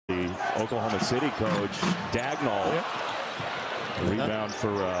Oklahoma City coach Dagnall. Yep. Rebound for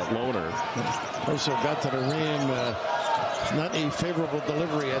Lohner. Also got to the rim. Not a favorable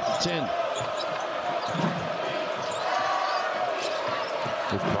delivery at the 10.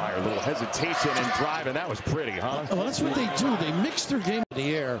 With Pryor, a little hesitation and drive, and that was pretty, huh? Well, that's what they do. They mix their game in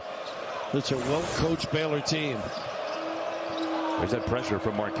the air. It's a well-coached Baylor team. There's that pressure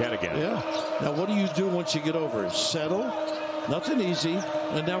from Marquette again. Yeah. Now, what do you do once you get over it? Settle. Nothing easy.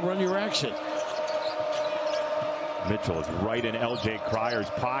 And now run your action. Mitchell is right in L.J. Cryer's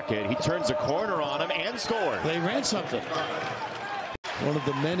pocket. He turns the corner on him and scores. They ran something. One of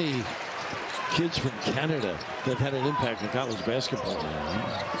the many kids from Canada that had an impact in college basketball.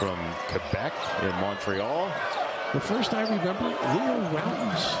 From Quebec in Montreal. The first I remember, Leo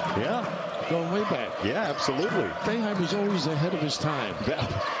Routins. Yeah. Going way back. Yeah, absolutely. Boeheim was always ahead of his time.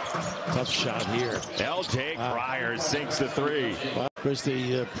 Tough shot here. L.J. Cryer sinks the three. Because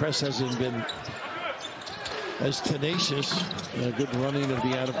the press hasn't been as tenacious. Good running of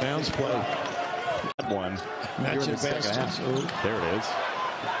the out-of-bounds play. One. Matching baskets. There it is.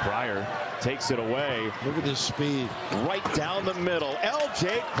 Cryer takes it away. Look at his speed. Right down the middle.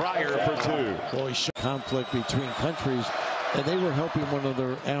 L.J. Cryer for two. Boy, conflict between countries, and they were helping one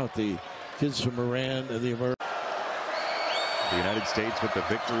another out. The kids from Iran and the Americans. The United States with the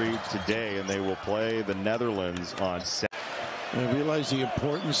victory today, and they will play the Netherlands on Saturday. I realize the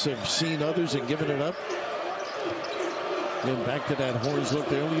importance of seeing others and giving it up. Again, back to that Horns look.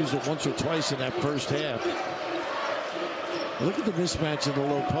 They only used it once or twice in that first half. Look at the mismatch in the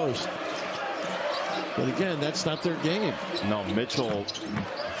low post. But again, that's not their game. No, Mitchell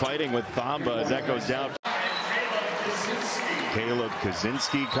fighting with Thamba as that goes down. Caleb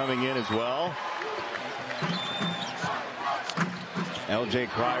Kaczynski coming in as well. L.J.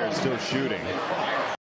 Cryer still shooting.